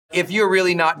If you're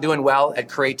really not doing well at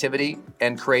creativity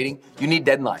and creating, you need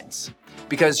deadlines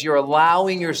because you're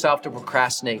allowing yourself to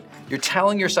procrastinate. You're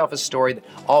telling yourself a story that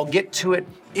I'll get to it,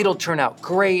 it'll turn out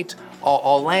great,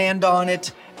 I'll land on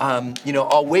it,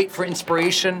 I'll wait for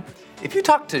inspiration. If you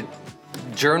talk to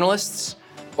journalists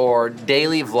or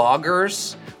daily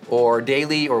vloggers or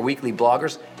daily or weekly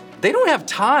bloggers, they don't have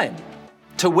time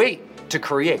to wait to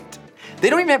create. They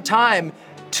don't even have time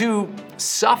to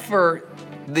suffer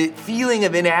the feeling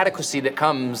of inadequacy that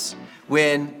comes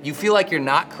when you feel like you're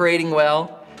not creating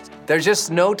well. There's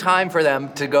just no time for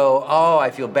them to go, oh,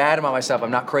 I feel bad about myself,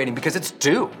 I'm not creating, because it's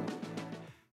due.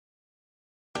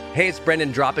 Hey, it's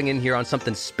Brendan dropping in here on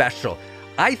something special.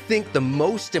 I think the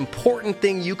most important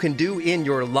thing you can do in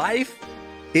your life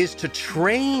is to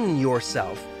train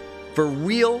yourself for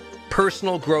real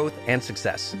personal growth and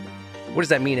success. What does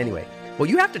that mean anyway? Well,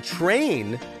 you have to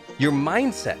train your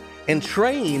mindset and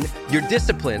train your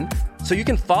discipline so you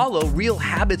can follow real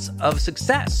habits of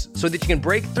success, so that you can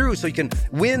break through, so you can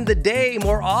win the day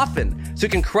more often, so you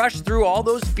can crush through all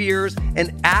those fears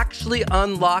and actually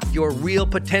unlock your real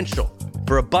potential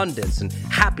for abundance and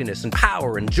happiness and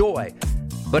power and joy.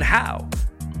 But how?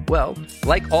 Well,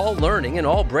 like all learning and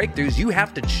all breakthroughs, you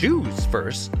have to choose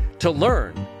first to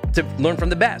learn from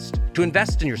the best, to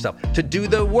invest in yourself, to do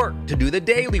the work, to do the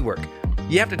daily work.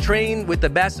 You have to train with the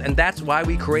best, and that's why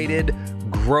we created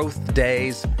Growth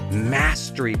Day's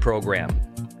Mastery Program.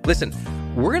 Listen,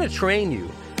 we're going to train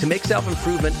you to make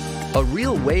self-improvement a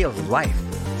real way of life,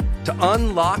 to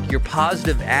unlock your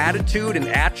positive attitude and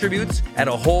attributes at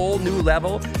a whole new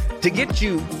level, to get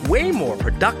you way more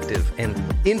productive and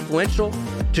influential,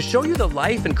 to show you the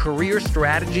life and career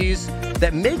strategies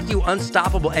that make you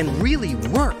unstoppable and really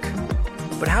work.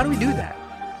 But how do we do that?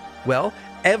 Well,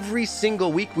 every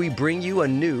single week we bring you a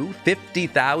new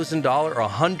 $50,000 or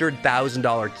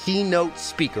 $100,000 keynote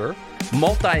speaker,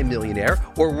 multimillionaire,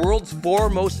 or world's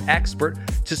foremost expert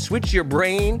to switch your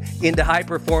brain into high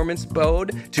performance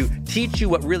mode, to teach you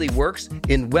what really works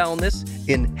in wellness,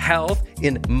 in health,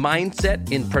 in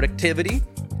mindset, in productivity.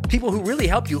 People who really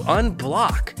help you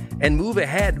unblock and move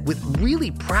ahead with really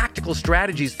practical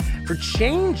strategies for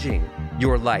changing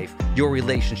your life, your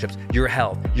relationships, your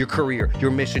health, your career,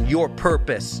 your mission, your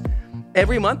purpose.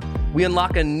 Every month, we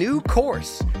unlock a new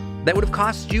course that would have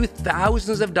cost you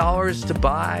thousands of dollars to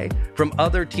buy from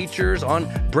other teachers on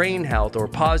brain health or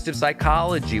positive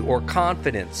psychology or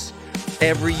confidence.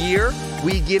 Every year,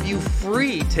 we give you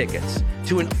free tickets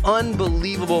to an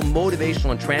unbelievable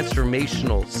motivational and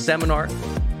transformational seminar.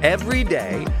 Every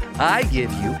day, I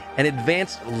give you an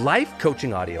advanced life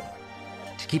coaching audio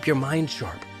to keep your mind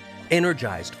sharp,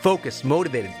 energized, focused,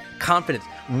 motivated, confident,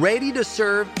 ready to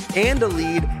serve and to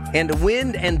lead and to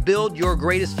win and build your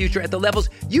greatest future at the levels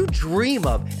you dream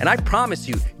of. And I promise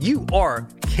you, you are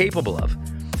capable of.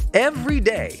 Every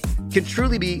day can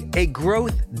truly be a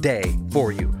growth day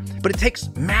for you. But it takes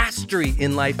mastery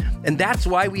in life, and that's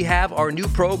why we have our new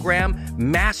program,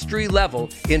 Mastery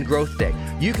Level in Growth Day.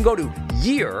 You can go to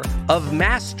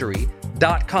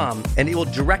yearofmastery.com, and it will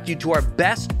direct you to our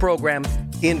best program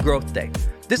in Growth Day.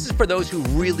 This is for those who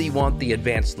really want the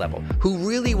advanced level, who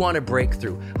really want to break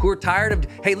through, who are tired of,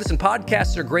 hey, listen,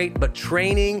 podcasts are great, but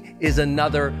training is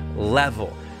another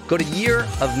level. Go to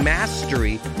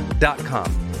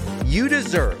yearofmastery.com. You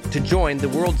deserve to join the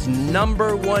world's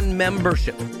 #1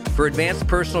 membership for advanced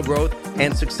personal growth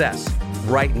and success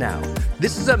right now.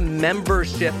 This is a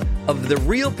membership of the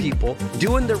real people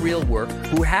doing the real work,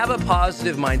 who have a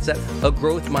positive mindset, a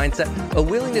growth mindset, a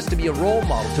willingness to be a role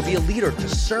model, to be a leader, to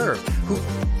serve, who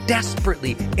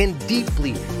desperately and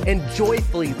deeply and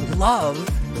joyfully love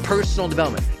personal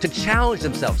development, to challenge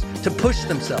themselves, to push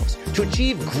themselves, to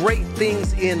achieve great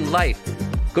things in life.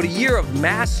 Go to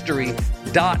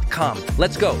yearofmastery.com.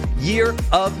 Let's go.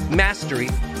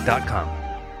 yearofmastery.com.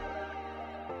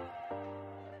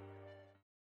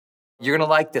 You're going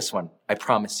to like this one, I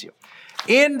promise you.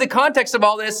 In the context of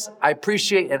all this, I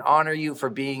appreciate and honor you for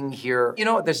being here. You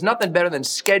know, there's nothing better than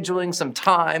scheduling some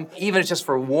time, even if it's just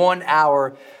for 1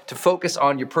 hour, to focus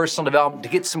on your personal development, to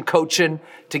get some coaching,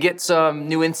 to get some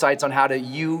new insights on how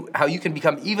you can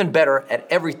become even better at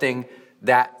everything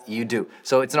that you do.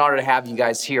 So it's an honor to have you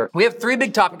guys here. We have 3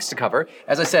 big topics to cover.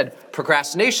 As I said,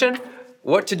 procrastination,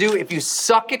 what to do if you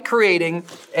suck at creating,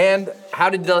 and how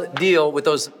to deal with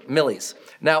those millies.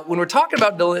 Now, when we're talking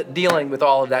about dealing with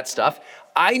all of that stuff,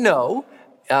 I know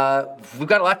we've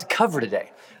got a lot to cover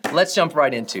today. Let's jump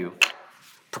right into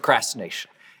procrastination.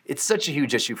 It's such a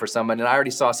huge issue for someone, and I already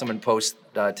saw someone post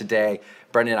today,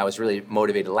 Brendan, I was really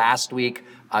motivated last week.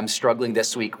 I'm struggling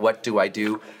this week. What do I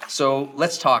do? So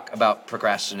let's talk about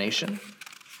procrastination.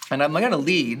 And I'm going to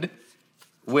lead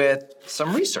with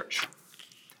some research,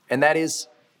 and that is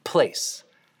place.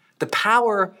 The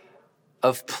power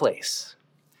of place.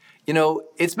 You know,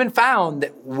 it's been found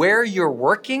that where you're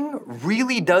working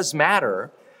really does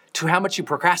matter to how much you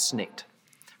procrastinate.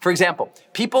 For example,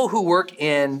 people who work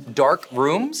in dark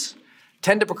rooms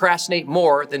tend to procrastinate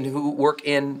more than who work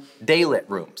in daylit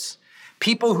rooms.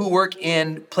 People who work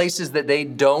in places that they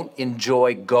don't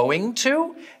enjoy going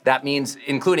to, that means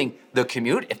including the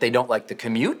commute, if they don't like the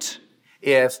commute,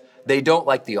 if they don't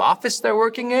like the office they're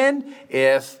working in,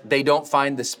 if they don't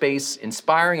find the space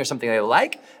inspiring or something they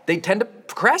like, they tend to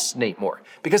procrastinate more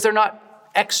because they're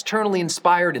not externally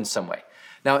inspired in some way.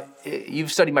 Now,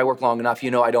 you've studied my work long enough,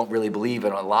 you know I don't really believe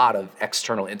in a lot of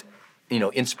external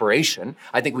inspiration.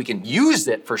 I think we can use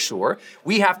it for sure.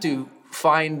 We have to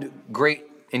find great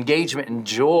engagement and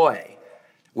joy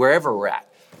wherever we're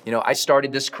at. You know, I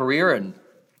started this career and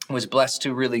was blessed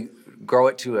to really grow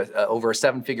it to over a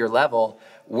 7-figure level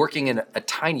working in a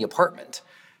tiny apartment.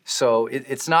 So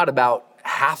it's not about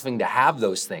having to have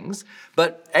those things,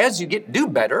 but as you do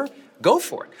better, go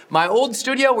for it. My old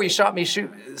studio where you saw me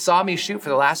shoot for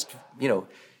the last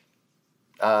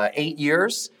 8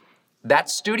 years, that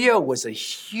studio was a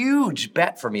huge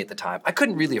bet for me at the time. I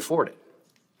couldn't really afford it.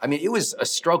 I mean, it was a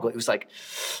struggle. It was like,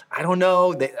 I don't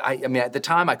know. At the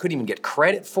time, I couldn't even get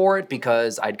credit for it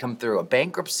because I'd come through a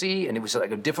bankruptcy and it was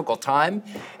like a difficult time.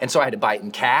 And so I had to buy it in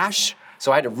cash.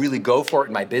 So I had to really go for it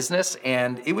in my business.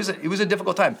 And it was a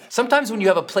difficult time. Sometimes when you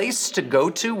have a place to go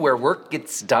to where work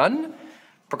gets done,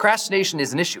 procrastination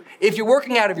is an issue. If you're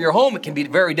working out of your home, it can be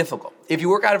very difficult. If you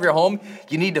work out of your home,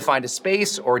 you need to find a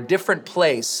space or a different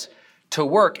place to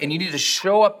work, and you need to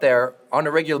show up there on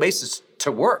a regular basis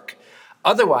to work.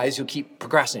 Otherwise, you'll keep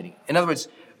procrastinating. In other words,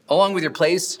 along with your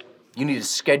place, you need a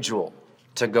schedule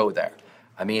to go there.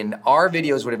 I mean, our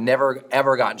videos would have never,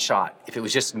 ever gotten shot if it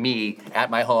was just me at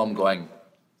my home going,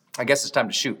 I guess it's time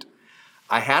to shoot.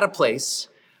 I had a place,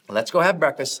 let's go have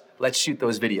breakfast, let's shoot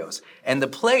those videos. And the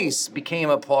place became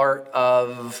a part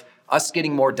of us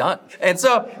getting more done. And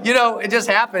so, it just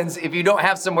happens if you don't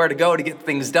have somewhere to go to get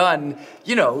things done,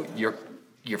 your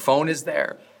phone is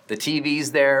there, the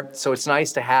TV's there. So it's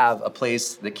nice to have a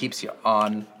place that keeps you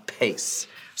on pace.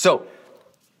 So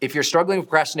if you're struggling with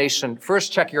procrastination,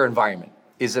 first check your environment.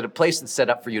 Is it a place that's set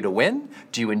up for you to win?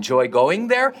 Do you enjoy going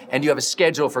there? And do you have a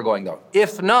schedule for going there?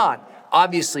 If not,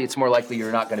 obviously it's more likely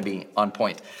you're not going to be on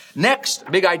point. Next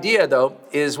big idea, though,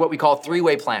 is what we call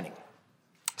three-way planning.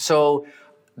 So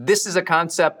this is a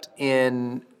concept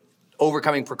in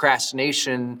overcoming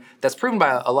procrastination that's proven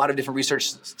by a lot of different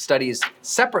research studies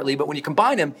separately, but when you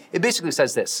combine them, it basically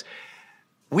says this.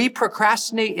 We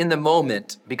procrastinate in the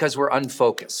moment because we're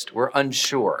unfocused, we're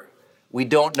unsure, we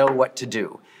don't know what to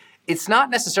do. It's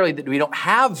not necessarily that we don't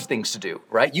have things to do,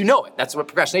 right? You know it. That's what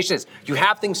procrastination is. You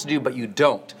have things to do, but you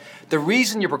don't. The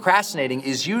reason you're procrastinating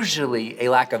is usually a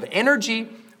lack of energy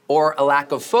or a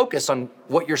lack of focus on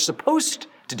what you're supposed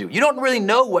to do. You don't really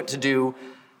know what to do,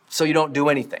 so you don't do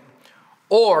anything.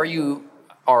 Or you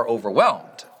are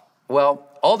overwhelmed. Well,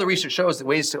 all the research shows that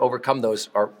ways to overcome those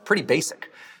are pretty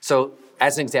basic. So,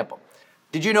 as an example,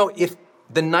 did you know if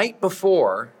the night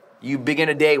before you begin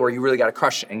a day where you really got to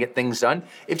crush it and get things done,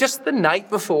 if just the night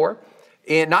before,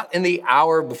 and not in the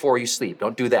hour before you sleep,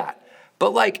 don't do that,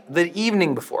 but like the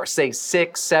evening before, say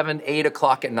 6, 7, 8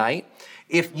 o'clock at night,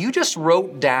 if you just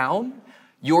wrote down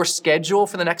your schedule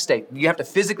for the next day, you have to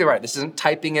physically write it. This isn't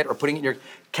typing it or putting it in your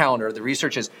calendar. The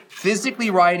research is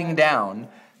physically writing down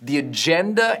the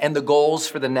agenda and the goals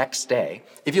for the next day.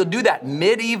 If you'll do that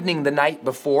mid-evening the night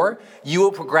before, you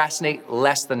will procrastinate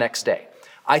less the next day.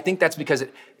 I think that's because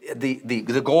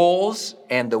the goals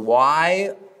and the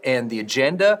why and the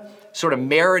agenda sort of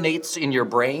marinates in your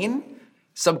brain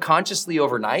subconsciously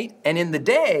overnight. And in the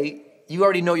day, you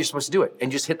already know you're supposed to do it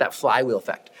and just hit that flywheel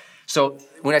effect. So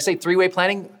when I say three-way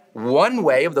planning, one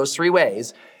way of those 3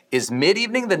 ways is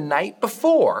mid-evening the night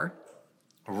before,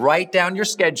 write down your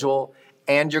schedule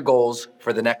and your goals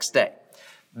for the next day.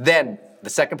 Then the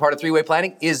second part of three-way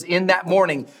planning is in that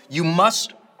morning, you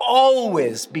must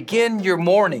always begin your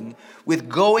morning with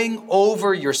going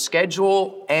over your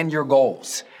schedule and your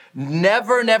goals.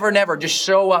 Never, never, never just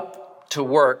show up to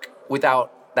work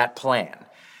without that plan.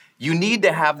 You need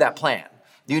to have that plan.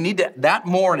 You need to, that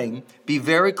morning, be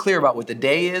very clear about what the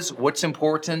day is, what's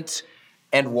important,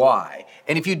 and why.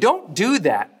 And if you don't do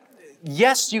that,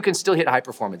 yes, you can still hit high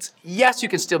performance. Yes, you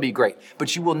can still be great,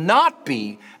 but you will not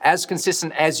be as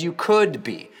consistent as you could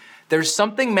be. There's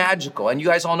something magical, and you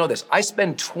guys all know this. I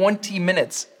spend 20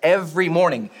 minutes every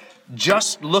morning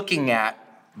just looking at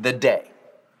the day.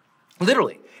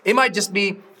 Literally. It might just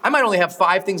be I might only have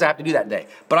 5 things I have to do that day,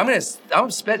 but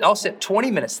I'll sit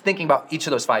 20 minutes thinking about each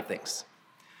of those 5 things.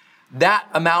 That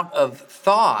amount of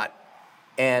thought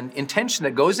and intention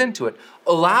that goes into it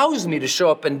allows me to show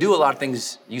up and do a lot of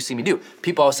things you see me do.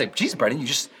 People always say, geez, Brendan, you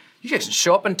just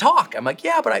show up and talk. I'm like,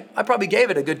 yeah, but I probably gave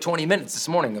it a good 20 minutes this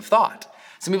morning of thought.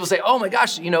 Some people say, oh my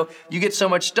gosh, you get so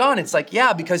much done. It's like,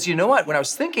 yeah, because you know what? When I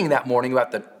was thinking that morning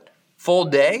about the full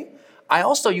day, I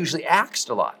also usually axed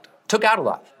a lot, took out a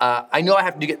lot. I know I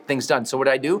have to get things done. So what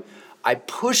did I do? I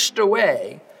pushed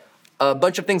away a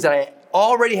bunch of things that I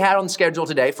already had on schedule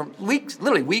today from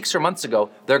literally weeks or months ago.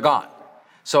 They're gone.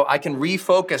 So I can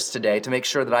refocus today to make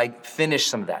sure that I finish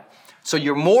some of that. So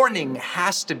your morning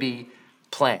has to be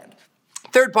planned.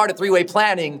 Third part of 3-way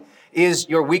planning is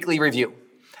your weekly review.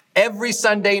 Every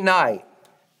Sunday night,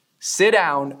 sit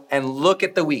down and look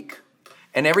at the week.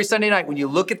 And every Sunday night, when you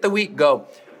look at the week, go,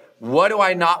 what do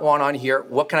I not want on here?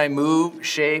 What can I move,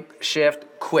 shape, shift,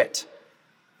 quit?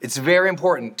 It's very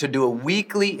important to do a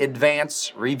weekly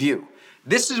advance review.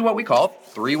 This is what we call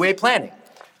 3-way planning.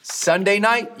 Sunday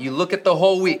night, you look at the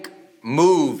whole week,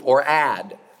 move or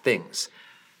add things.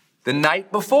 The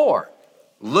night before,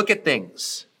 look at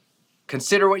things.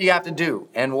 Consider what you have to do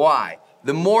and why.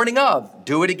 The morning of,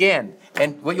 do it again.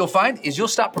 And what you'll find is you'll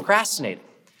stop procrastinating.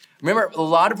 Remember, a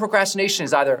lot of procrastination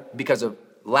is either because of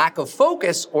lack of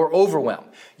focus or overwhelm.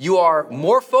 You are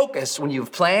more focused when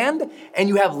you've planned, and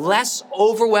you have less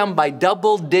overwhelm by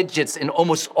double digits in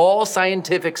almost all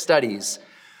scientific studies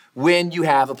when you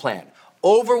have a plan.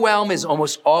 Overwhelm is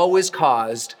almost always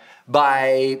caused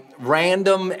by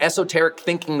random esoteric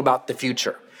thinking about the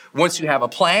future. Once you have a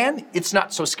plan, it's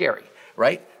not so scary,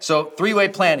 right? So 3-way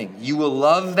planning, you will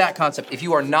love that concept. If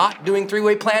you are not doing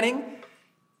 3-way planning,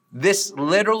 this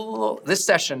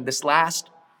session, this last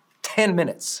 10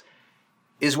 minutes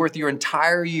is worth your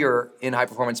entire year in High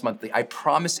Performance Monthly. I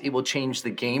promise it will change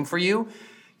the game for you.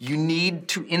 You need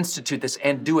to institute this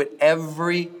and do it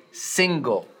every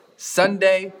single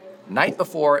Sunday, night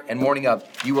before, and morning of.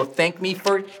 You will thank me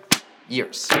for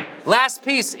years. Last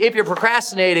piece, if you're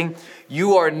procrastinating,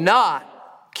 you are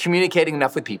not communicating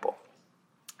enough with people.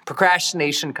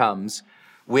 Procrastination comes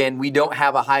when we don't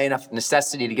have a high enough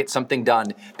necessity to get something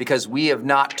done because we have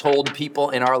not told people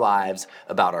in our lives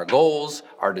about our goals,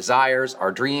 our desires,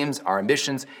 our dreams, our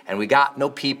ambitions, and we got no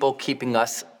people keeping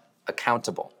us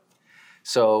accountable.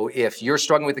 So if you're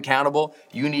struggling with accountability,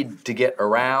 you need to get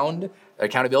around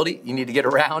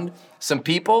some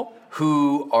people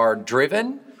who are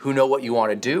driven, who know what you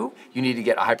want to do. You need to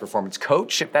get a high-performance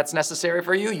coach if that's necessary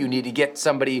for you. You need to get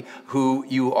somebody who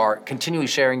you are continually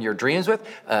sharing your dreams with,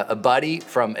 a buddy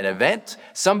from an event,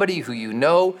 somebody who you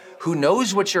know, who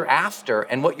knows what you're after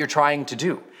and what you're trying to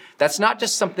do. That's not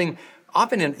just something,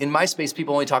 often in my space,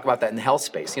 people only talk about that in the health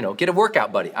space. Get a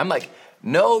workout buddy. I'm like,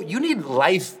 no, you need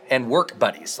life and work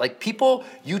buddies. Like people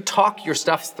you talk your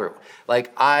stuff through.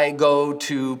 Like I go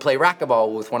to play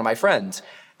racquetball with one of my friends.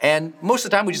 And most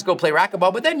of the time we just go play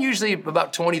racquetball, but then usually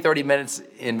about 20, 30 minutes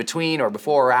in between or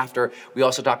before or after, we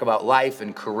also talk about life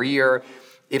and career.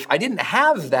 If I didn't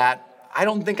have that, I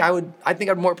think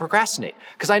I'd more procrastinate.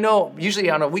 Because I know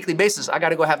usually on a weekly basis, I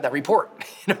gotta go have that report.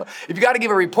 If you gotta give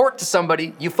a report to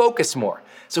somebody, you focus more.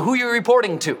 So who are you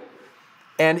reporting to?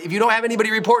 And if you don't have anybody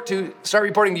to report to, start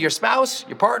reporting to your spouse,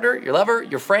 your partner, your lover,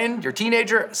 your friend, your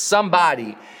teenager.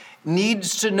 Somebody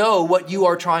needs to know what you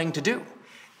are trying to do.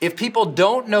 If people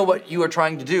don't know what you are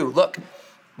trying to do, look,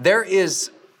 there is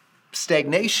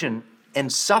stagnation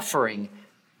and suffering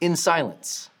in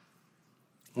silence.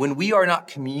 When we are not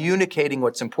communicating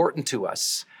what's important to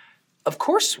us, of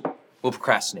course we'll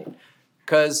procrastinate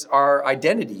because our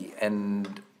identity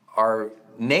and our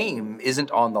name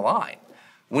isn't on the line.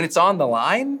 When it's on the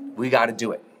line, we got to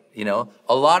do it.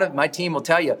 A lot of my team will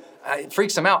tell you, it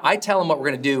freaks them out. I tell them what we're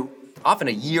going to do often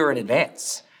a year in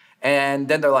advance. And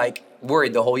then they're like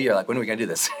worried the whole year, like, when are we going to do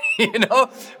this?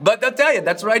 But they'll tell you,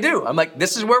 that's what I do. I'm like,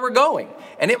 this is where we're going.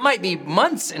 And it might be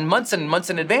months and months and months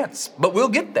in advance, but we'll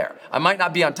get there. I might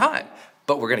not be on time,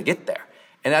 but we're going to get there.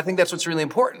 And I think that's what's really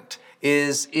important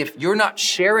is if you're not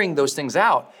sharing those things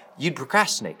out, you'd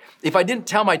procrastinate. If I didn't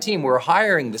tell my team we're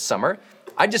hiring this summer,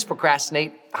 I'd just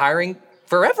procrastinate hiring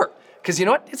forever. Because you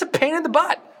know what? It's a pain in the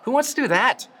butt. Who wants to do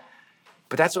that?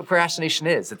 But that's what procrastination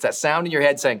is. It's that sound in your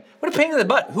head saying, what a pain in the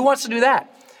butt. Who wants to do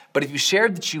that? But if you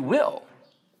shared that you will,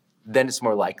 then it's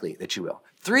more likely that you will.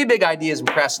 3 big ideas in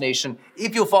procrastination.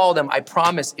 If you'll follow them, I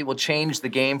promise it will change the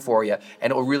game for you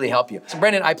and it will really help you. So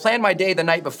Brendan, I plan my day the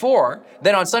night before.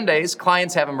 Then on Sundays,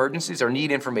 clients have emergencies or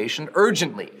need information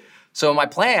urgently. So my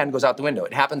plan goes out the window.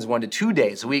 It happens 1 to 2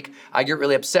 days a week. I get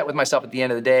really upset with myself at the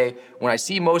end of the day when I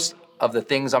see most of the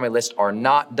things on my list are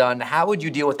not done. How would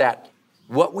you deal with that?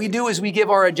 What we do is we give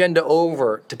our agenda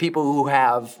over to people who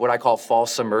have what I call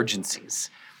false emergencies.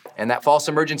 And that false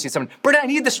emergency is something, Brendan, I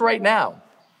need this right now.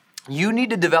 You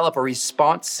need to develop a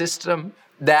response system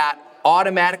that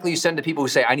automatically you send to people who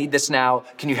say, I need this now.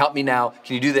 Can you help me now?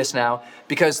 Can you do this now?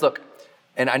 Because look,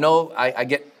 and I know I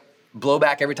get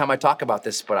blowback every time I talk about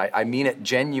this, but I mean it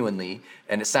genuinely,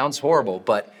 and it sounds horrible,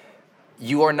 but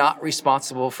you are not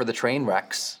responsible for the train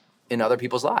wrecks in other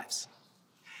people's lives.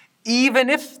 Even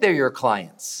if they're your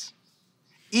clients.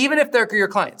 Even if they're your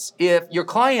clients. If your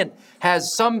client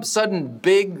has some sudden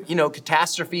big,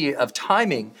 catastrophe of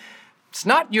timing, it's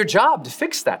not your job to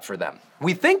fix that for them.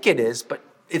 We think it is, but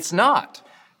it's not.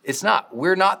 It's not.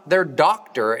 We're not their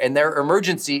doctor, and their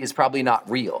emergency is probably not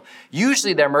real.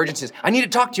 Usually their emergency is, I need to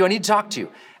talk to you, I need to talk to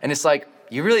you. And it's like,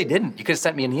 you really didn't. You could have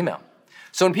sent me an email.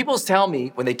 So when people tell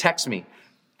me, when they text me,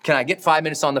 can I get 5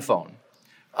 minutes on the phone?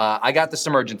 I got this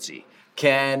emergency.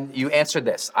 Can you answer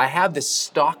this? I have this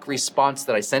stock response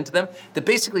that I send to them that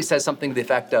basically says something to the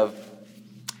effect of,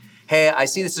 hey, I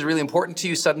see this is really important to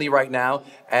you suddenly right now.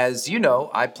 As you know,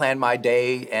 I plan my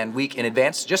day and week in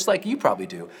advance, just like you probably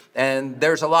do. And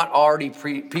there's a lot already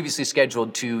previously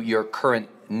scheduled to your current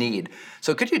need.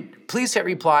 So could you please hit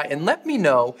reply and let me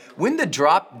know when the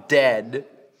drop dead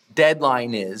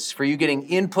deadline is for you getting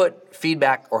input,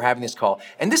 feedback, or having this call.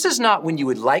 And this is not when you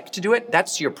would like to do it,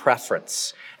 that's your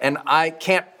preference. And I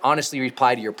can't honestly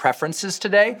reply to your preferences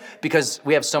today because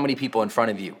we have so many people in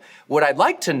front of you. What I'd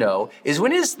like to know is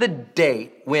when is the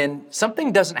date when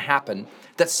something doesn't happen,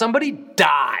 that somebody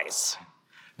dies.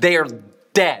 They are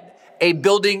dead. A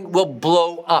building will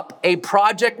blow up. A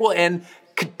project will end.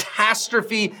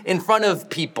 Catastrophe in front of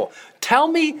people. Tell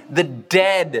me the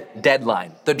dead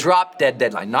deadline, the drop dead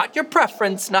deadline, not your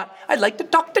preference, not I'd like to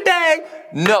talk today.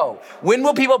 No. When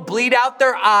will people bleed out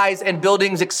their eyes and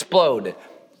buildings explode?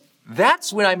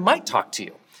 That's when I might talk to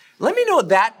you. Let me know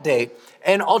that date,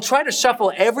 and I'll try to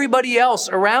shuffle everybody else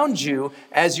around you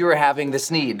as you're having this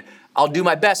need. I'll do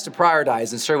my best to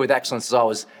prioritize and serve with excellence as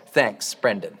always. Thanks,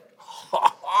 Brendan.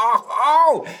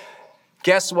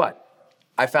 Guess what?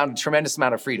 I found a tremendous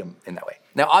amount of freedom in that way.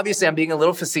 Now, obviously, I'm being a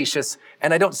little facetious,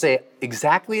 and I don't say it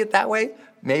exactly that way.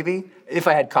 Maybe if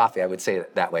I had coffee, I would say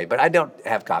it that way, but I don't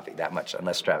have coffee that much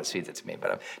unless Travis feeds it to me.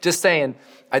 But I'm just saying,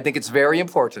 I think it's very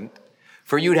important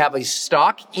for you to have a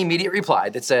stock immediate reply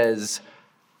that says,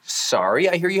 sorry,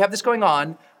 I hear you have this going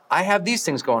on. I have these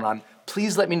things going on.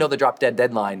 Please let me know the drop dead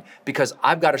deadline because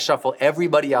I've got to shuffle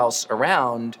everybody else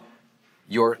around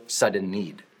your sudden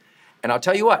need. And I'll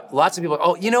tell you what, lots of people are,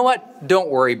 oh, you know what? Don't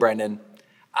worry, Brendan.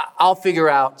 I'll figure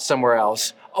out somewhere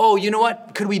else. Oh, you know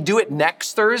what? Could we do it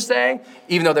next Thursday?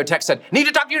 Even though their text said, need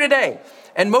to talk to you today.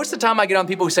 And most of the time I get on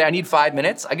people who say, I need 5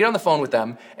 minutes. I get on the phone with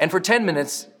them. And for 10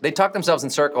 minutes, they talk themselves in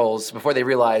circles before they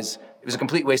realize it was a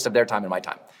complete waste of their time and my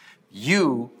time.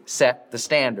 You set the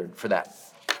standard for that.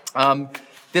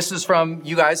 This is from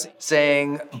you guys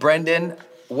saying, Brendan,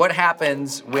 what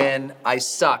happens when I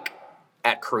suck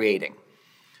at creating?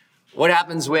 What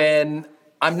happens when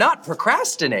I'm not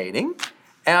procrastinating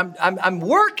and I'm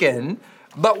working,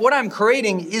 but what I'm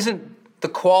creating isn't the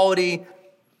quality,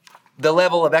 the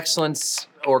level of excellence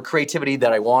or creativity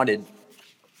that I wanted?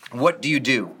 What do you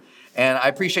do? And I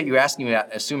appreciate you asking me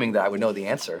that, assuming that I would know the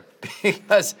answer,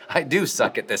 because I do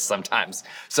suck at this sometimes.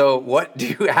 So what do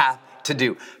you have to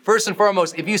do? First and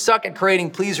foremost, if you suck at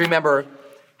creating, please remember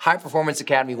High Performance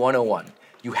Academy 101.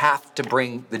 You have to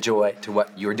bring the joy to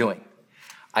what you're doing.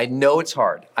 I know it's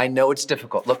hard. I know it's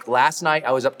difficult. Look, last night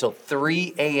I was up till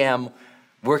 3 a.m.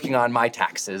 working on my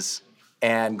taxes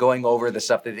and going over the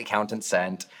stuff that the accountant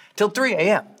sent till 3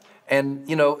 a.m. And,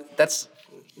 that's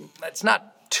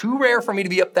not too rare for me to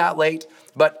be up that late.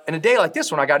 But in a day like this,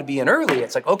 when I got to be in early,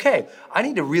 it's like, okay, I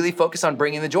need to really focus on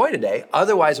bringing the joy today.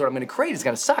 Otherwise, what I'm going to create is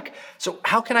going to suck. So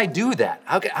how can I do that?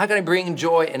 How can I bring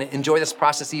joy and enjoy this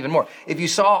process even more? If you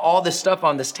saw all this stuff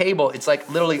on this table, it's like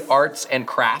literally arts and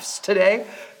crafts today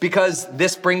because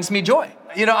this brings me joy.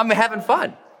 I'm having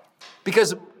fun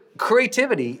because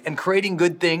creativity and creating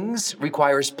good things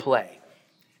requires play.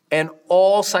 And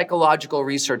all psychological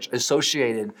research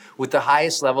associated with the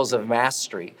highest levels of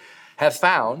mastery have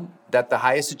found that the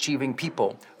highest achieving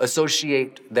people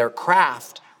associate their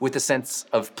craft with a sense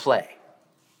of play.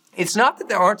 It's not that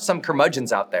there aren't some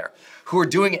curmudgeons out there who are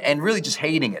doing it and really just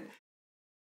hating it.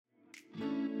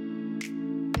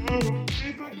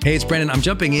 Hey, it's Brendan. I'm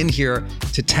jumping in here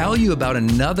to tell you about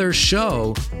another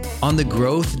show on the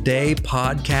Growth Day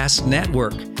Podcast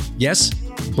Network. Yes,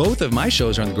 both of my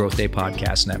shows are on the Growth Day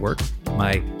Podcast Network.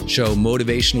 My show,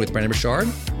 Motivation with Brendan Burchard,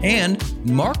 and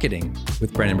Marketing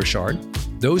with Brendan Burchard.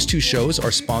 Those two shows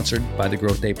are sponsored by the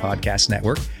Growth Day Podcast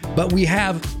Network. But we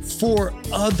have 4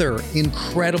 other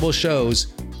incredible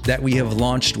shows that we have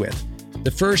launched with.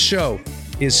 The first show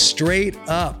is Straight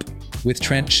Up with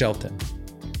Trent Shelton.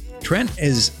 Trent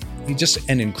is just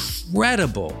an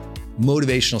incredible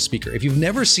motivational speaker. If you've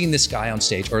never seen this guy on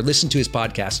stage or listened to his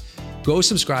podcast, go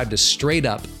subscribe to Straight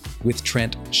Up with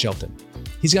Trent Shelton.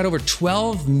 He's got over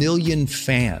 12 million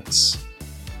fans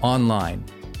online.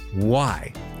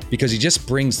 Why? Because he just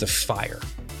brings the fire.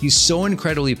 He's so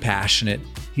incredibly passionate.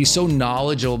 He's so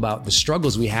knowledgeable about the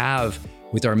struggles we have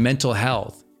with our mental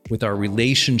health, with our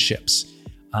relationships.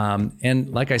 And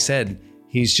like I said,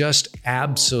 he's just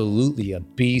absolutely a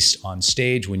beast on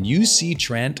stage. When you see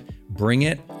Trent bring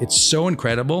it, it's so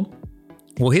incredible.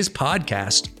 Well, his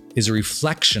podcast is a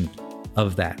reflection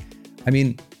of that. I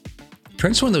mean,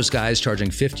 Trent's one of those guys charging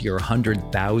 $50,000 or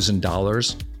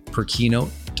 $100,000 per keynote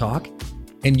talk,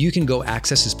 and you can go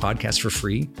access his podcast for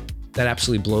free. That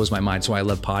absolutely blows my mind. That's why I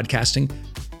love podcasting.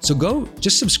 So go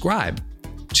just subscribe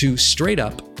to Straight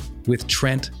Up with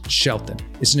Trent Shelton.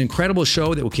 It's an incredible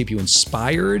show that will keep you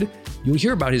inspired. You'll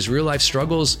hear about his real life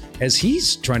struggles as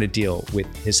he's trying to deal with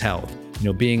his health. You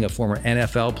know, being a former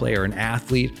NFL player, an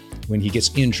athlete, when he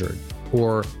gets injured,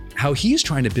 or how he's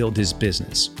trying to build his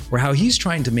business, or how he's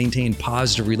trying to maintain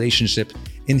positive relationship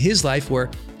in his life where,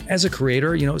 as a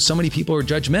creator, you know, so many people are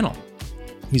judgmental.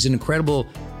 He's an incredible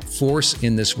force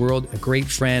in this world, a great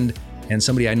friend, and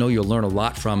somebody I know you'll learn a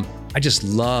lot from. I just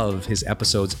love his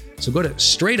episodes. So go to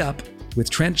Straight Up with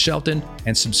Trent Shelton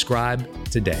and subscribe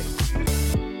today.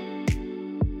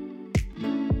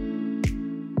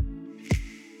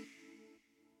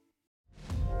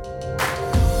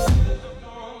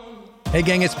 Hey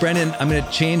gang, it's Brendan. I'm gonna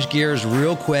change gears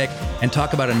real quick and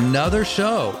talk about another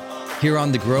show here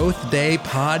on the Growth Day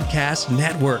Podcast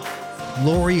Network.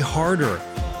 Lori Harder.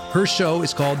 Her show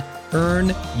is called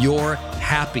Earn Your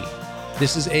Happy.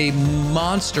 This is a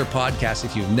monster podcast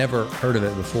if you've never heard of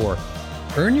it before.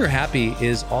 Earn Your Happy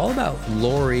is all about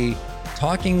Lori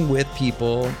talking with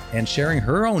people and sharing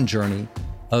her own journey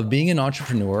of being an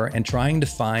entrepreneur and trying to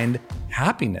find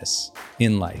happiness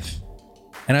in life.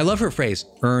 And I love her phrase,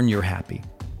 earn your happy.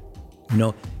 You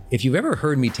know, if you've ever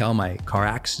heard me tell my car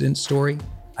accident story,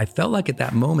 I felt like at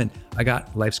that moment I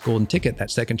got life's golden ticket, that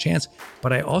second chance,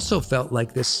 but I also felt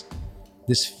like this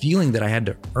feeling that I had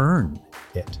to earn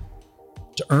it,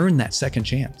 to earn that second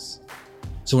chance.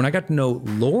 So when I got to know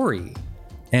Lori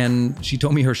and she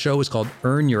told me her show was called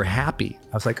Earn Your Happy,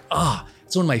 I was like,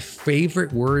 it's one of my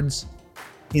favorite words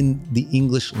in the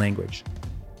English language,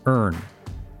 earn.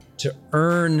 To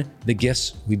earn the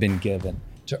gifts we've been given,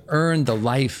 to earn the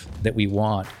life that we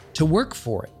want, to work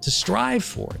for it, to strive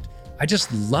for it. I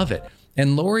just love it.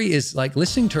 And Lori is like,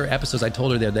 listening to her episodes, I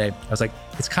told her the other day, I was like,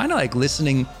 it's kind of like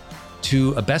listening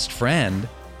to a best friend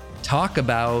talk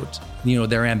about, you know,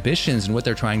 their ambitions and what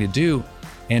they're trying to do.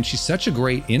 And she's such a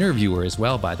great interviewer as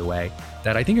well, by the way,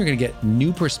 that I think you're gonna get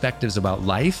new perspectives about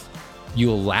life.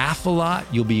 You'll laugh a lot,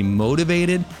 you'll be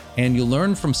motivated, and you'll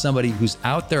learn from somebody who's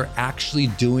out there actually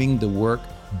doing the work,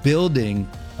 building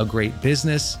a great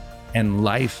business and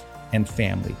life and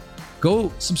family.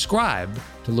 Go subscribe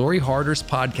to Lori Harder's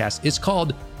podcast. It's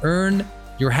called Earn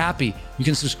Your Happy. You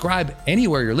can subscribe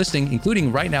anywhere you're listening,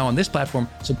 including right now on this platform.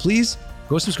 So please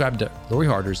go subscribe to Lori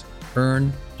Harder's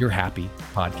Earn Your Happy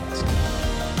podcast.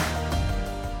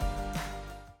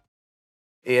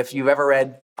 If you've ever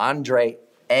read Andre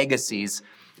Agassi's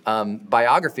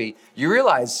biography, you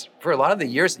realize for a lot of the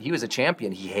years that he was a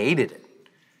champion, he hated it.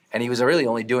 And he was really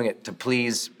only doing it to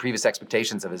please previous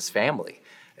expectations of his family,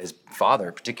 his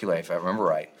father particularly, if I remember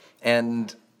right.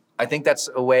 And I think that's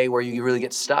a way where you really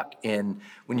get stuck in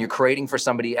when you're creating for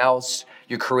somebody else,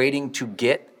 you're creating to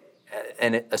get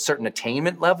a certain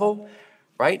attainment level,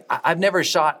 right? I've never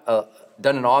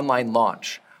done an online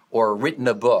launch or written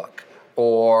a book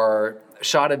or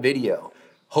shot a video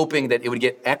hoping that it would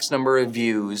get X number of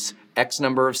views, X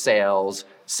number of sales,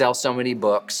 sell so many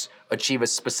books, achieve a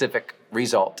specific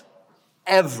result.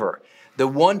 Ever. The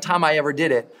one time I ever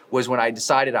did it was when I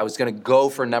decided I was gonna go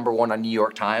for #1 on New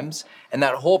York Times, and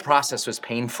that whole process was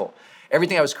painful.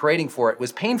 Everything I was creating for it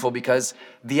was painful because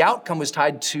the outcome was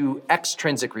tied to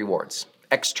extrinsic rewards,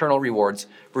 external rewards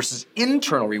versus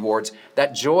internal rewards,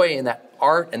 that joy and that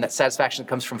art and that satisfaction that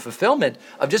comes from fulfillment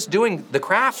of just doing the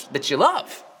craft that you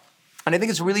love. And I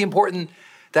think it's really important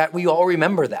that we all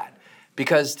remember that,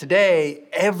 because today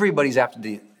everybody's after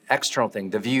the external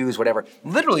thing, the views, whatever.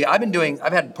 Literally,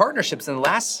 I've had partnerships in the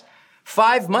last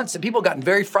 5 months that people have gotten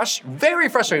very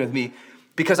frustrated with me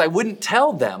because I wouldn't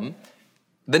tell them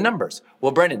the numbers.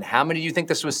 Well, Brendan, how many do you think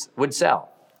this would sell?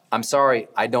 I'm sorry,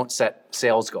 I don't set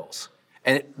sales goals.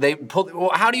 And they pull,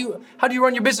 well, how do you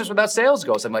run your business without sales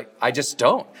goals? I'm like, I just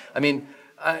don't. I mean,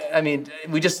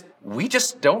 we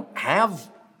just don't have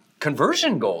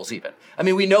conversion goals even. I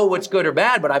mean, we know what's good or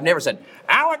bad, but I've never said,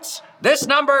 Alex, this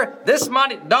number, this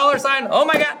money, $, oh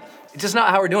my God. It's just not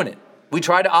how we're doing it. We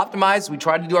try to optimize. We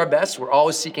try to do our best. We're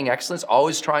always seeking excellence,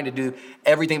 always trying to do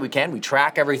everything we can. We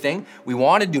track everything. We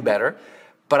want to do better.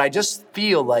 But I just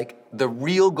feel like the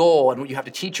real goal and what you have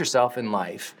to teach yourself in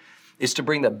life is to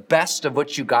bring the best of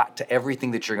what you got to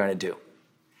everything that you're going to do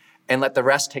and let the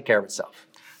rest take care of itself.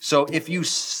 So if you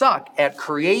suck at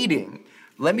creating,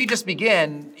 let me just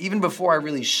begin, even before I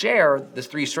really share the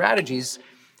 3 strategies,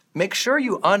 make sure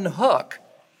you unhook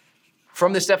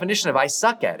from this definition of I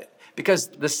suck at it. Because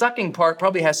the sucking part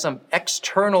probably has some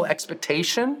external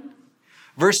expectation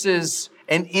versus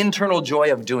an internal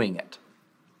joy of doing it.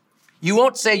 You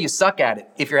won't say you suck at it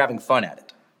if you're having fun at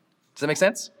it. Does that make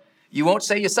sense? You won't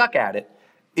say you suck at it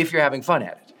if you're having fun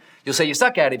at it. You'll say you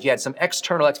suck at it if you had some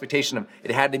external expectation of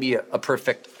it had to be a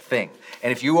perfect thing.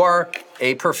 And if you are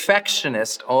a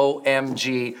perfectionist,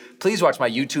 OMG, please watch my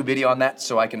YouTube video on that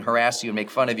so I can harass you and make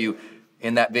fun of you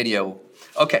in that video.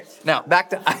 Okay, now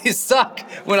back to I suck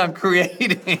when I'm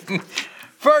creating.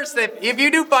 First, if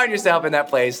you do find yourself in that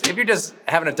place, if you're just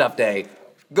having a tough day,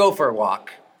 go for a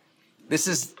walk. This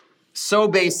is so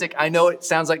basic. I know it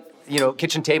sounds like,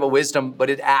 kitchen table wisdom, but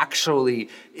it actually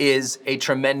is a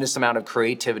tremendous amount of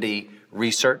creativity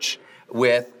research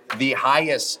with the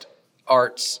highest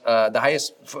arts, the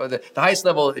highest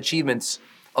level of achievements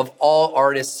of all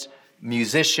artists,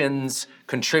 musicians,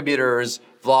 contributors,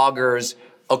 vloggers,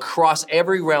 across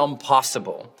every realm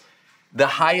possible. The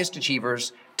highest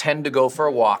achievers tend to go for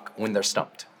a walk when they're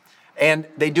stumped. And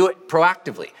they do it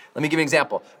proactively. Let me give you an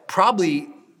example. Probably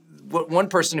one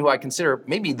person who I consider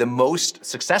maybe the most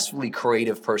successfully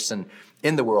creative person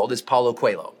in the world is Paulo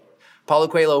Coelho. Paulo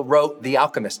Coelho wrote The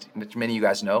Alchemist, which many of you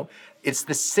guys know. It's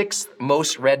the 6th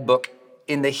most read book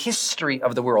in the history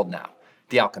of the world now,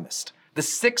 The Alchemist. The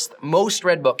 6th most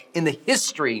read book in the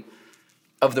history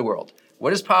of the world. What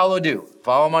does Paulo do?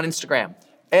 Follow him on Instagram.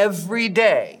 Every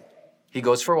day, he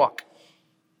goes for a walk.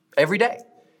 Every day.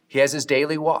 He has his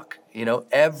daily walk,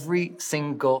 every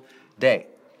single day.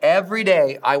 Every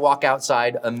day, I walk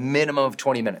outside a minimum of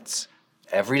 20 minutes.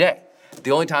 Every day.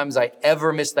 The only times I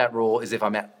ever miss that rule is if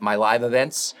I'm at my live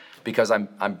events, because I'm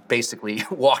basically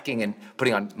walking and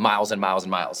putting on miles and miles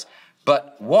and miles.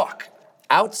 But walk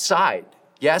outside,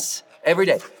 yes, every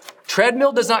day.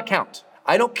 Treadmill does not count.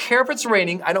 I don't care if it's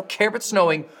raining. I don't care if it's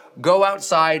snowing. Go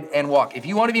outside and walk. If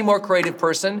you want to be a more creative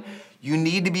person, you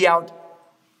need to be out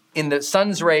in the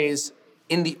sun's rays,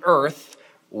 in the earth,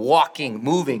 walking,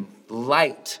 moving,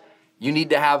 light. You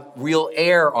need to have real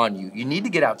air on you. You need to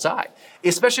get outside,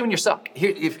 especially when you're stuck.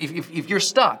 Here, if you're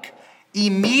stuck,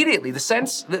 immediately,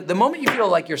 the moment you feel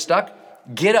like you're stuck,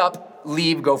 get up,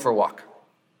 leave, go for a walk.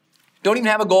 Don't even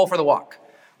have a goal for the walk.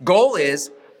 Goal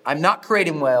is, I'm not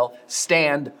creating well,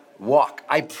 stand, walk.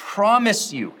 I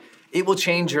promise you, it will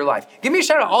change your life. Give me a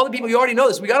shout out, all the people, you already know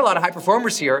this. We got a lot of high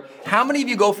performers here. How many of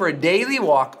you go for a daily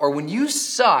walk, or when you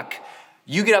suck,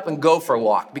 you get up and go for a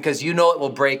walk because you know it will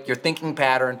break your thinking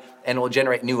pattern and it will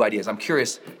generate new ideas? I'm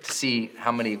curious to see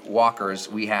how many walkers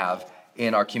we have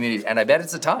in our community, and I bet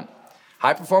it's a ton.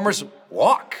 High performers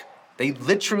walk. They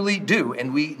literally do,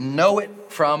 and we know it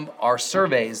from our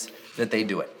surveys that they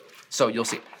do it. So you'll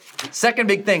see. Second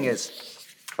big thing is,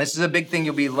 this is a big thing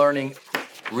you'll be learning,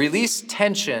 release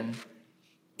tension,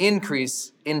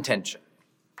 increase intention.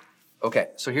 Okay,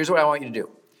 so here's what I want you to do.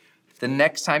 The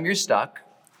next time you're stuck,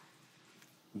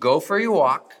 go for your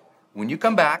walk. When you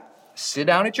come back, sit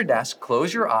down at your desk,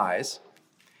 close your eyes,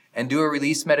 and do a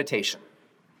release meditation.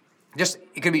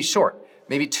 It could be short,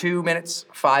 maybe 2 minutes,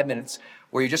 5 minutes,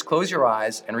 where you just close your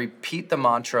eyes and repeat the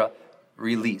mantra,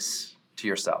 release, to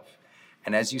yourself.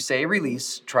 And as you say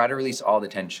release, try to release all the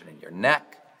tension in your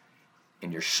neck,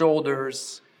 in your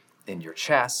shoulders, in your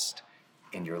chest,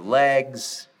 in your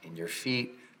legs, in your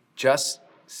feet. Just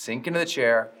sink into the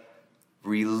chair,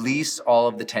 release all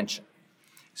of the tension.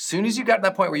 As soon as you got to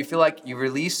that point where you feel like you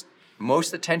released most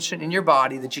of the tension in your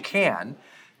body that you can,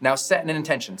 now set an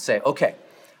intention. Say, okay,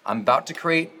 I'm about to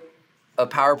create a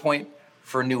PowerPoint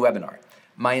for a new webinar.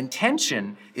 My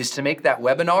intention is to make that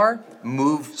webinar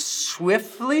move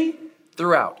swiftly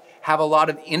throughout, have a lot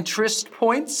of interest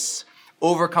points,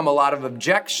 overcome a lot of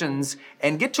objections,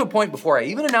 and get to a point before I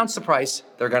even announce the price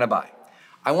they're gonna buy.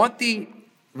 I want the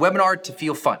webinar to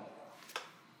feel fun.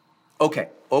 Okay,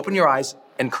 open your eyes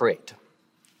and create.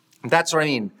 That's what I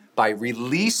mean by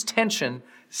release tension,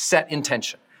 set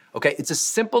intention. Okay, it's a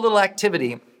simple little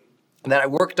activity that I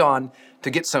worked on to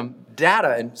get some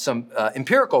data and some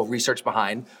empirical research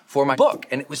behind for my book.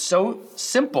 And it was so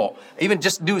simple. Even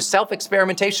just do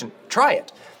self-experimentation. Try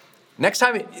it. Next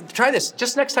time, try this.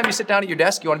 Just next time you sit down at your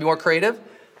desk, you want to be more creative,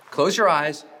 close your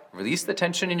eyes, release the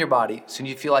tension in your body so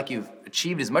you feel like you've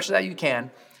achieved as much of that you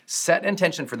can. Set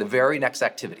intention for the very next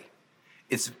activity.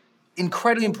 It's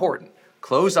incredibly important.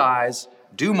 Close eyes,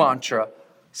 do mantra,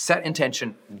 set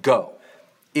intention, go.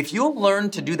 If you'll learn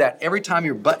to do that every time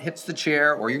your butt hits the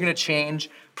chair or you're going to change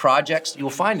projects, you'll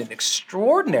find an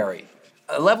extraordinary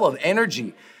level of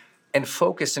energy and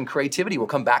focus and creativity will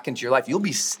come back into your life. You'll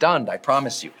be stunned, I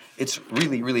promise you. It's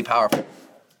really, really powerful.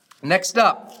 Next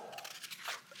up,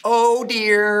 oh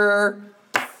dear.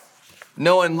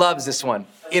 No one loves this one.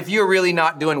 If you're really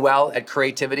not doing well at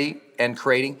creativity and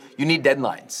creating, you need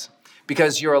deadlines.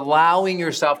 Because you're allowing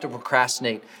yourself to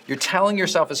procrastinate. You're telling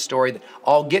yourself a story that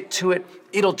I'll get to it,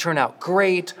 it'll turn out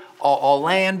great, I'll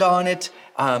land on it,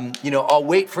 I'll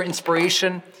wait for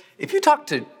inspiration. If you talk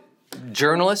to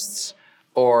journalists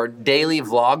or daily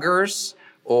vloggers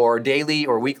or daily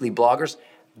or weekly bloggers,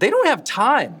 they don't have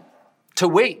time to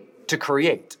wait to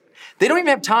create. They don't even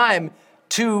have time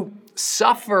to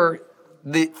suffer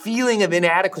the feeling of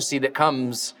inadequacy that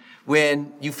comes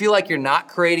when you feel like you're not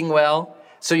creating well.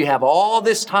 So you have all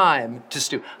this time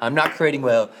just to, I'm not creating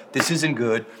well, this isn't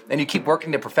good, and you keep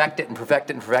working to perfect it and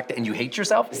perfect it and perfect it, and you hate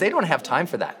yourself. They don't have time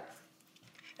for that.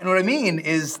 And what I mean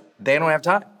is they don't have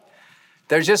time.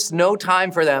 There's just no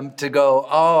time for them to go,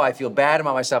 oh, I feel bad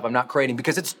about myself, I'm not creating,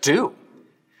 because it's due.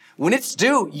 When it's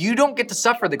due, you don't get to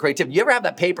suffer the creativity. You ever have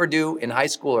that paper due in high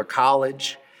school or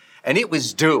college, and it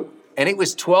was due, and it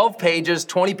was 12 pages,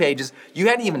 20 pages. You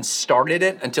hadn't even started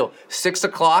it until 6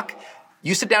 o'clock.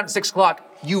 You sit down at 6 o'clock,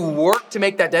 you work to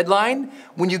make that deadline.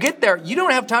 When you get there, you don't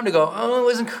have time to go, oh, I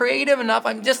wasn't creative enough.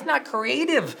 I'm just not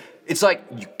creative. It's like,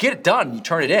 you get it done, you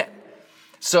turn it in.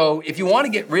 So if you want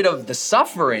to get rid of the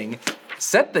suffering,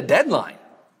 set the deadline.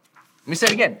 Let me say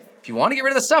it again. If you want to get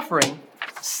rid of the suffering,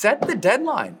 set the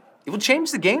deadline. It will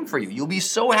change the game for you. You'll be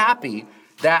so happy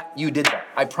that you did that.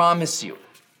 I promise you.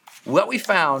 What we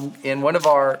found in one of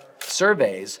our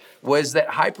surveys was that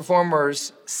high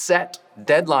performers set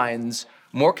deadlines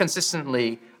more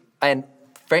consistently and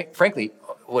frankly,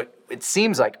 what it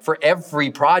seems like for every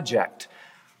project,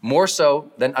 more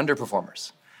so than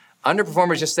underperformers.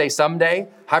 Underperformers just say someday,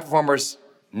 high performers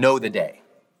know the day.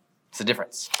 It's the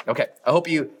difference. Okay, I hope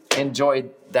you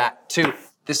enjoyed that too.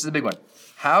 This is a big one.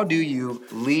 How do you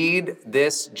lead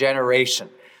this generation?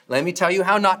 Let me tell you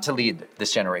how not to lead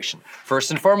this generation.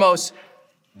 First and foremost,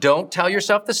 don't tell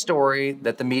yourself the story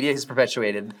that the media has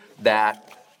perpetuated that,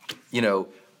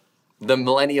 the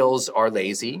millennials are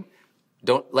lazy.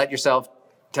 Don't let yourself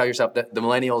tell yourself that the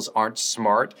millennials aren't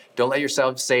smart. Don't let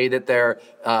yourself say that they're,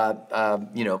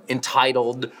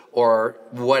 entitled or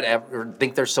whatever, or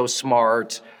think they're so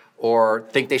smart or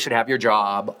think they should have your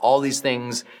job. All these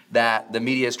things that the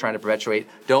media is trying to perpetuate.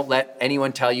 Don't let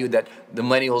anyone tell you that the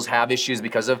millennials have issues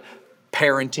because of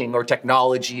parenting or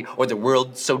technology or the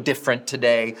world's so different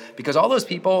today, because all those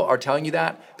people are telling you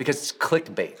that because it's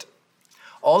clickbait.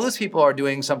 All those people are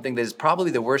doing something that is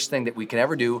probably the worst thing that we can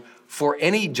ever do for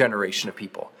any generation of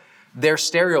people. They're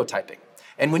stereotyping.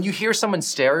 And when you hear someone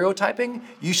stereotyping,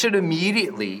 you should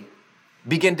immediately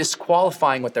begin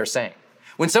disqualifying what they're saying.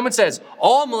 When someone says,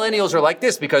 all millennials are like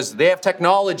this because they have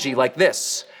technology like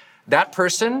this, that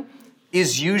person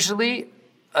is usually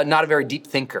not a very deep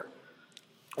thinker.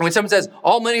 When someone says,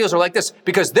 all millennials are like this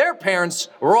because their parents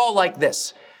were all like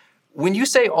this, when you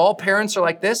say all parents are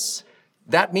like this,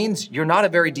 that means you're not a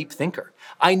very deep thinker.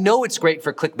 I know it's great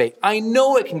for clickbait. I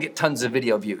know it can get tons of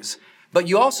video views. But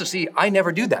you also see, I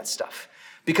never do that stuff.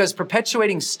 Because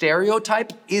perpetuating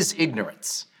stereotype is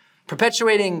ignorance.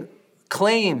 Perpetuating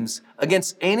claims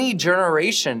against any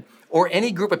generation or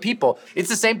any group of people, it's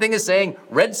the same thing as saying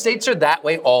red states are that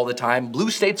way all the time, blue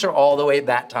states are all the way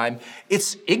that time.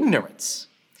 It's ignorance.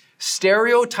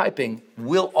 Stereotyping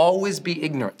will always be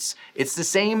ignorance. It's the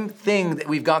same thing that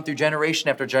we've gone through generation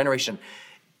after generation.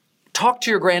 Talk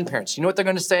to your grandparents. You know what they're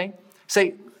going to say?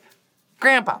 Say,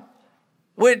 Grandpa,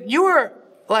 when you were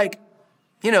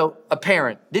a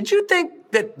parent, did you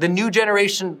think that the new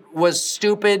generation was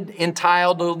stupid,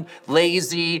 entitled,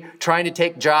 lazy, trying to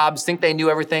take jobs, think they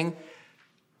knew everything?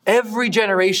 Every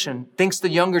generation thinks the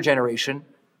younger generation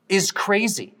is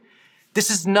crazy. This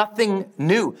is nothing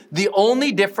new. The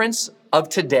only difference of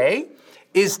today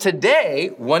is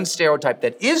today, one stereotype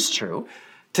that is true,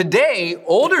 today,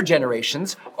 older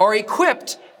generations are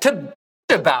equipped to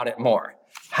about it more.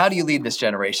 How do you lead this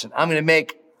generation? I'm going to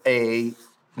make a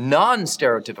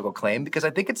non-stereotypical claim because I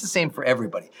think it's the same for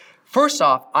everybody. First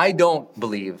off, I don't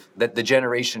believe that the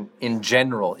generation in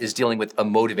general is dealing with a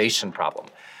motivation problem,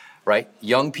 right?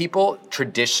 Young people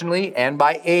traditionally and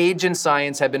by age and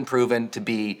science have been proven to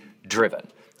be driven,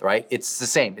 right? It's the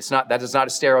same. That is not a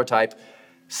stereotype.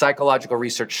 Psychological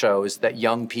research shows that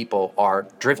young people are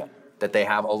driven, that they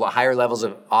have higher levels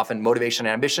of often motivation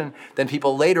and ambition than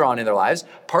people later on in their lives.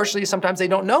 Partially, sometimes they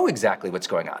don't know exactly what's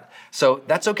going on. So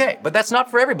that's okay, but that's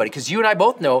not for everybody, because you and I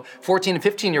both know 14 and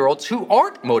 15-year-olds who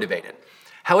aren't motivated.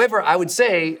 However, I would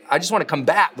say, I just want to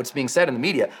combat what's being said in the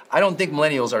media. I don't think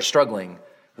millennials are struggling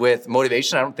with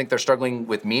motivation. I don't think they're struggling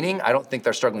with meaning. I don't think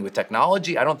they're struggling with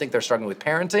technology. I don't think they're struggling with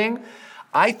parenting.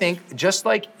 I think just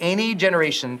like any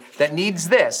generation that needs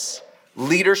this,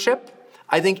 leadership,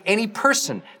 I think any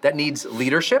person that needs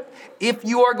leadership, if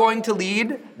you are going to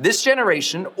lead this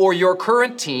generation or your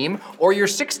current team or your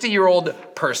 60-year-old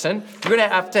person, you're gonna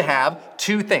have to have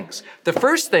two things. The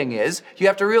first thing is you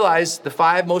have to realize the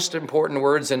 5 most important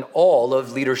words in all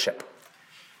of leadership.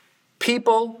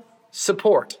 People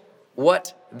support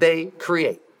what they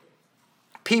create.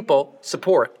 People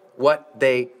support what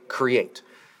they create.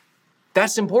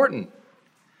 That's important.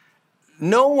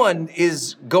 No one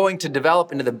is going to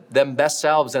develop into them best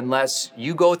selves unless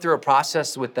you go through a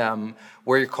process with them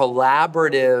where you're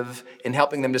collaborative in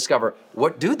helping them discover,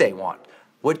 what do they want?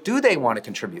 What do they want to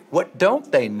contribute? What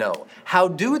don't they know? How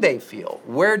do they feel?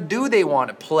 Where do they want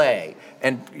to play?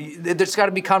 And it's got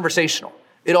to be conversational.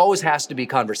 It always has to be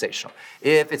conversational.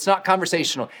 If it's not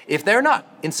conversational, if they're not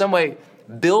in some way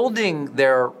building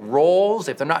their roles,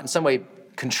 if they're not in some way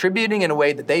contributing in a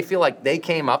way that they feel like they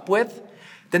came up with,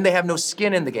 then they have no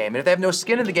skin in the game. And if they have no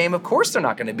skin in the game, of course they're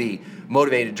not going to be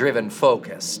motivated, driven,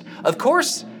 focused. Of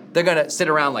course they're going to sit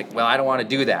around like, well, I don't want to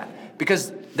do that,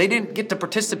 because they didn't get to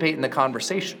participate in the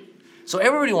conversation. So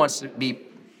everybody wants to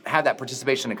have that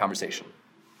participation in conversation.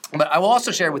 But I will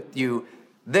also share with you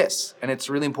this, and it's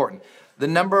really important. The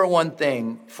number one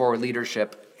thing for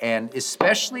leadership, and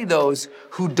especially those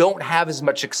who don't have as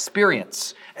much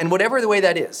experience, and whatever the way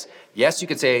that is. Yes, you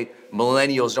could say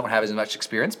millennials don't have as much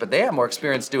experience, but they have more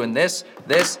experience doing this,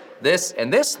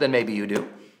 and this than maybe you do.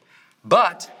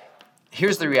 But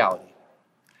here's the reality.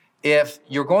 If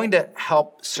you're going to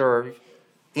help serve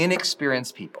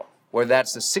inexperienced people, whether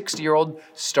that's a 60-year-old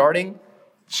starting,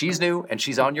 she's new and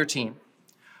she's on your team,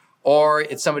 or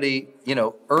it's somebody,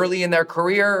 early in their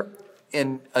career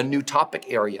in a new topic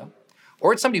area,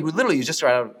 or it's somebody who literally is just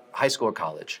right out of high school or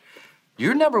college,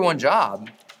 your number one job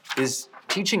is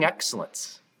teaching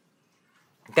excellence.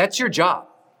 That's your job,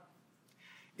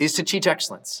 is to teach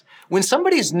excellence. When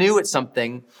somebody's new at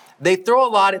something, they throw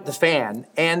a lot at the fan,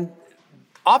 and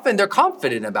often they're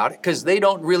confident about it because they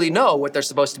don't really know what they're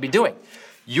supposed to be doing.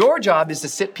 Your job is to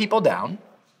sit people down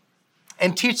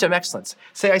and teach them excellence.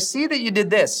 Say, I see that you did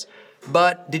this,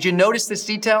 but did you notice this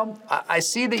detail? I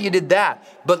see that you did that,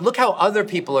 but look how other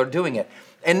people are doing it.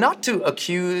 And not to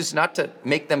accuse, not to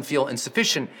make them feel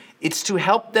insufficient, it's to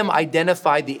help them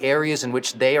identify the areas in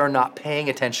which they are not paying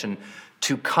attention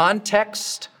to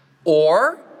context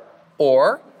or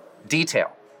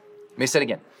detail. Let me say it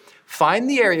again. Find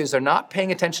the areas they're not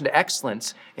paying attention to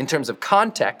excellence in terms of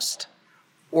context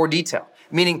or detail.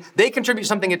 Meaning they contribute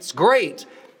something that's great,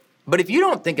 but if you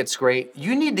don't think it's great,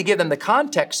 you need to give them the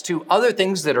context to other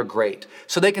things that are great.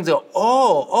 So they can go,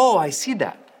 oh, I see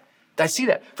that. I see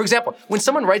that. For example, when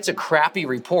someone writes a crappy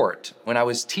report, when I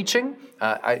was teaching,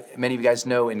 many of you guys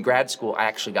know in grad school, I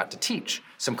actually got to teach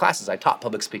some classes. I taught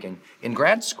public speaking in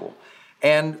grad school.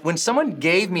 And when someone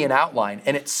gave me an outline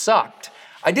and it sucked,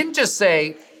 I didn't just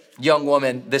say, young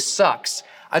woman, this sucks.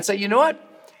 I'd say, you know what?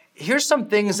 Here's some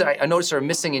things that I noticed are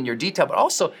missing in your detail, but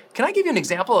also, can I give you an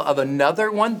example of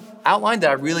another one outline that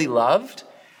I really loved?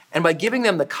 And by giving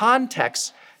them the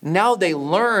context, now they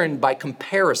learn by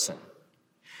comparison.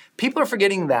 People are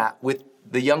forgetting that with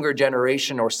the younger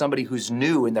generation or somebody who's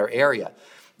new in their area.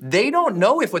 They don't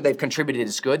know if what they've contributed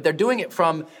is good. They're doing it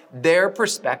from their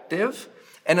perspective.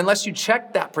 And unless you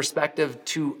check that perspective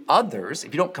to others,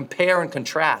 if you don't compare and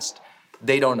contrast,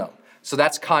 they don't know. So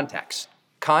that's context.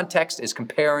 Context is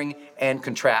comparing and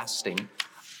contrasting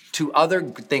to other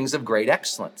things of great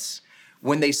excellence.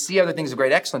 When they see other things of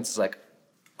great excellence, it's like,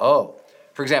 oh,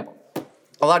 for example,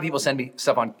 a lot of people send me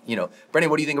stuff on,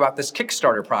 Brendan, what do you think about this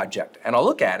Kickstarter project? And I'll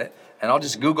look at it and I'll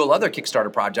just Google other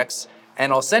Kickstarter projects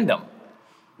and I'll send them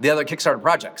the other Kickstarter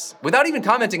projects without even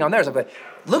commenting on theirs. I'm like,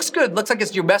 looks good, looks like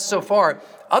it's your best so far.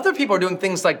 Other people are doing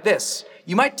things like this.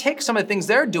 You might take some of the things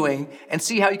they're doing and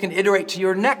see how you can iterate to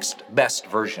your next best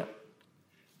version.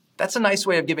 That's a nice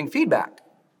way of giving feedback.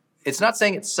 It's not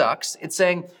saying it sucks. It's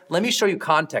saying, let me show you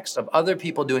context of other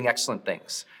people doing excellent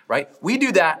things, right? We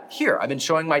do that here. I've been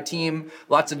showing my team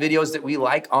lots of videos that we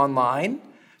like online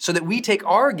so that we take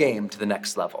our game to the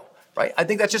next level, right? I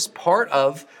think that's just part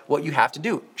of what you have to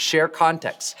do. Share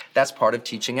context. That's part of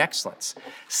teaching excellence.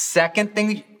 Second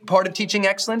thing, part of teaching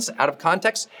excellence out of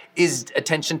context is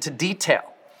attention to detail.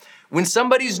 When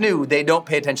somebody's new, they don't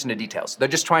pay attention to details. They're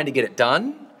just trying to get it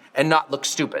done and not look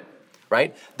stupid.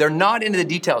 Right? They're not into the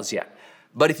details yet.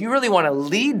 But if you really want to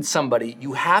lead somebody,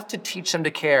 you have to teach them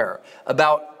to care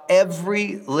about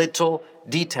every little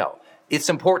detail. It's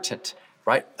important,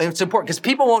 right? And it's important because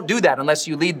people won't do that unless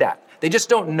you lead that. They just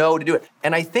don't know to do it.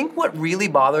 And I think what really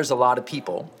bothers a lot of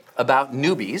people about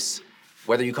newbies,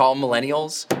 whether you call them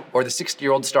millennials or the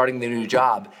 60-year-old starting their new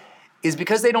job, is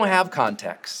because they don't have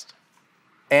context.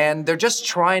 And they're just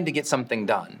trying to get something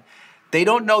done. They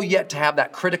don't know yet to have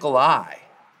that critical eye.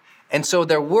 And so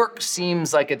their work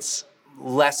seems like it's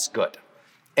less good.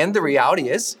 And the reality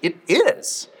is, it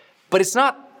is. But it's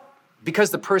not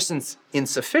because the person's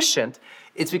insufficient,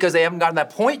 it's because they haven't gotten that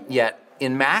point yet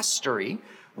in mastery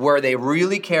where they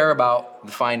really care about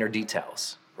the finer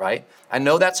details, right? I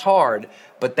know that's hard,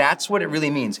 but that's what it really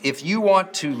means. If you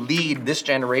want to lead this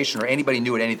generation or anybody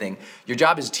new at anything, your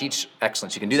job is to teach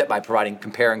excellence. You can do that by providing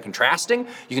compare and contrasting.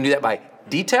 You can do that by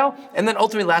detail. And then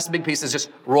ultimately, the last big piece is just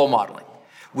role modeling.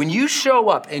 When you show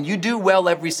up and you do well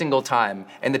every single time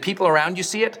and the people around you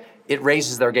see it, it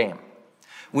raises their game.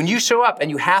 When you show up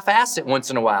and you half-ass it once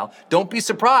in a while, don't be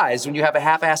surprised when you have a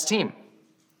half-ass team.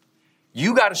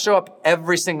 You got to show up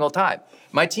every single time.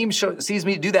 My team sees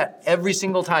me do that every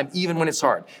single time, even when it's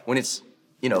hard. When it's,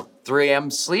 3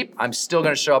 a.m. sleep, I'm still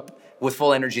going to show up with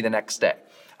full energy the next day.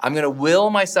 I'm going to will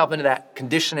myself into that,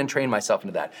 condition and train myself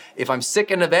into that. If I'm sick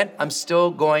in an event, I'm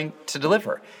still going to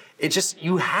deliver. It's just,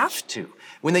 you have to.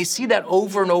 When they see that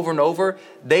over and over and over,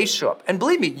 they show up. And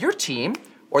believe me, your team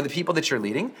or the people that you're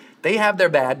leading, they have their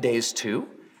bad days too,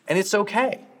 and it's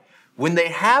okay. When they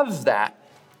have that,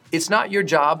 it's not your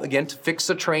job, again, to fix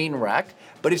a train wreck,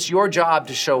 but it's your job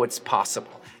to show it's possible.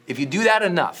 If you do that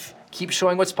enough, keep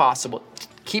showing what's possible,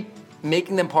 keep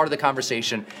making them part of the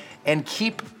conversation, and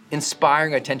keep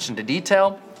inspiring attention to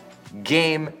detail,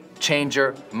 game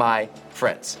changer, my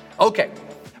friends. Okay.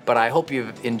 But I hope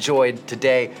you've enjoyed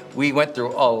today. We went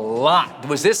through a lot.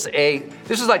 This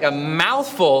was like a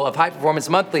mouthful of High Performance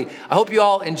Monthly. I hope you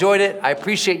all enjoyed it. I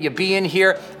appreciate you being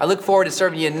here. I look forward to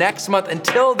serving you next month.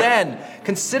 Until then,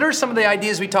 consider some of the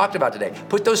ideas we talked about today.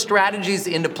 Put those strategies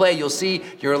into play. You'll see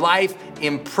your life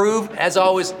improve. As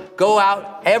always, go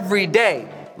out every day,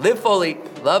 live fully,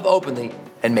 love openly,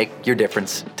 and make your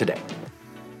difference today.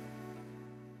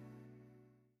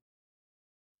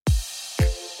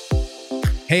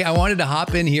 Hey, I wanted to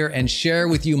hop in here and share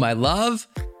with you my love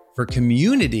for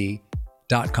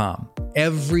community.com.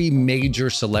 Every major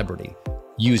celebrity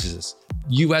uses this.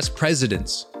 US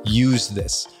presidents use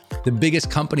this. The biggest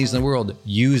companies in the world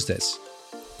use this.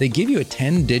 They give you a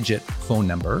 10-digit phone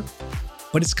number,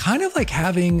 but it's kind of like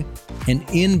having an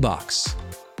inbox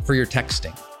for your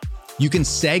texting. You can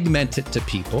segment it to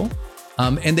people,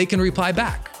 and they can reply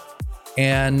back.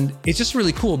 And it's just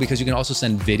really cool because you can also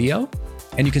send video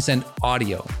and you can send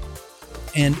audio.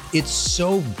 And it's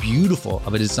so beautiful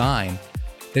of a design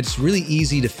that it's really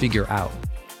easy to figure out.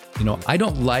 I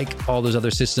don't like all those other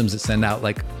systems that send out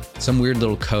like some weird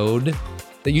little code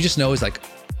that you just know is like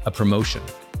a promotion.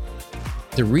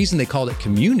 The reason they called it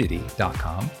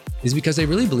community.com is because they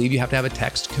really believe you have to have a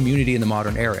text community in the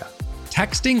modern era.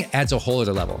 Texting adds a whole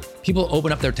other level. People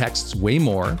open up their texts way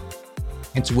more.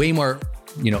 It's way more,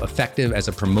 effective as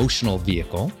a promotional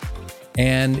vehicle.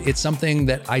 And it's something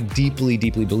that I deeply,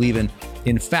 deeply believe in.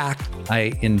 In fact,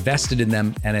 I invested in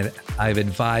them and I've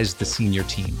advised the senior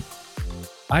team.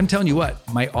 I'm telling you what,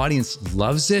 my audience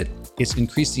loves it. It's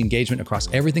increased the engagement across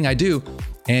everything I do.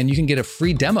 And you can get a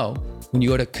free demo when you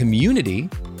go to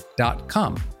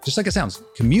community.com. Just like it sounds,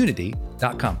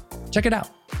 community.com. Check it out.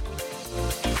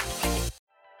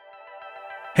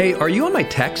 Hey, are you on my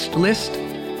text list?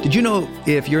 Did you know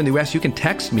if you're in the US, you can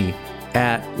text me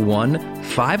at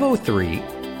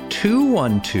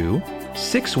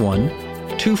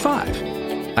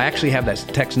 1-503-212-6125. I actually have that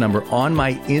text number on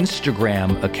my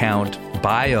Instagram account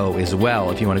bio as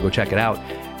well, if you want to go check it out.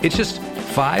 It's just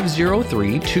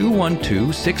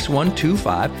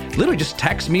 503-212-6125. Literally just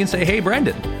text me and say, hey,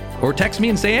 Brendan. Or text me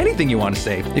and say anything you want to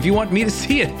say. If you want me to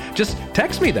see it, just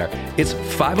text me there. It's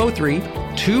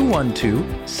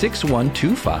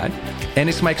 503-212-6125. And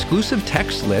it's my exclusive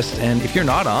text list. And if you're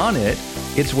not on it,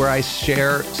 It's where I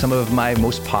share some of my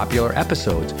most popular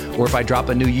episodes. Or if I drop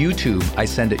a new YouTube, I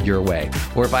send it your way.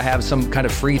 Or if I have some kind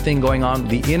of free thing going on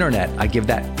the internet, I give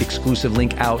that exclusive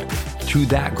link out to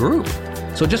that group.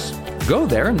 So just go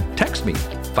there and text me,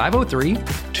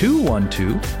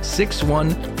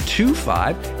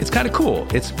 503-212-6125. It's kind of cool.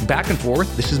 It's back and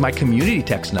forth. This is my community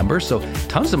text number. So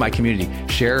tons of my community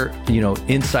share,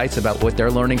 insights about what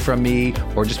they're learning from me,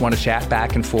 or just want to chat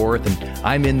back and forth. And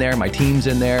I'm in there, my team's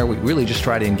in there. We really just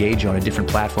try to engage you on a different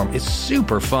platform. It's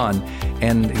super fun.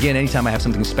 And again, anytime I have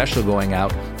something special going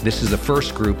out, this is the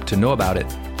first group to know about it.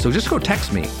 So just go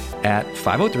text me at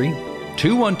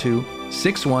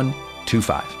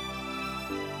 503-212-6125.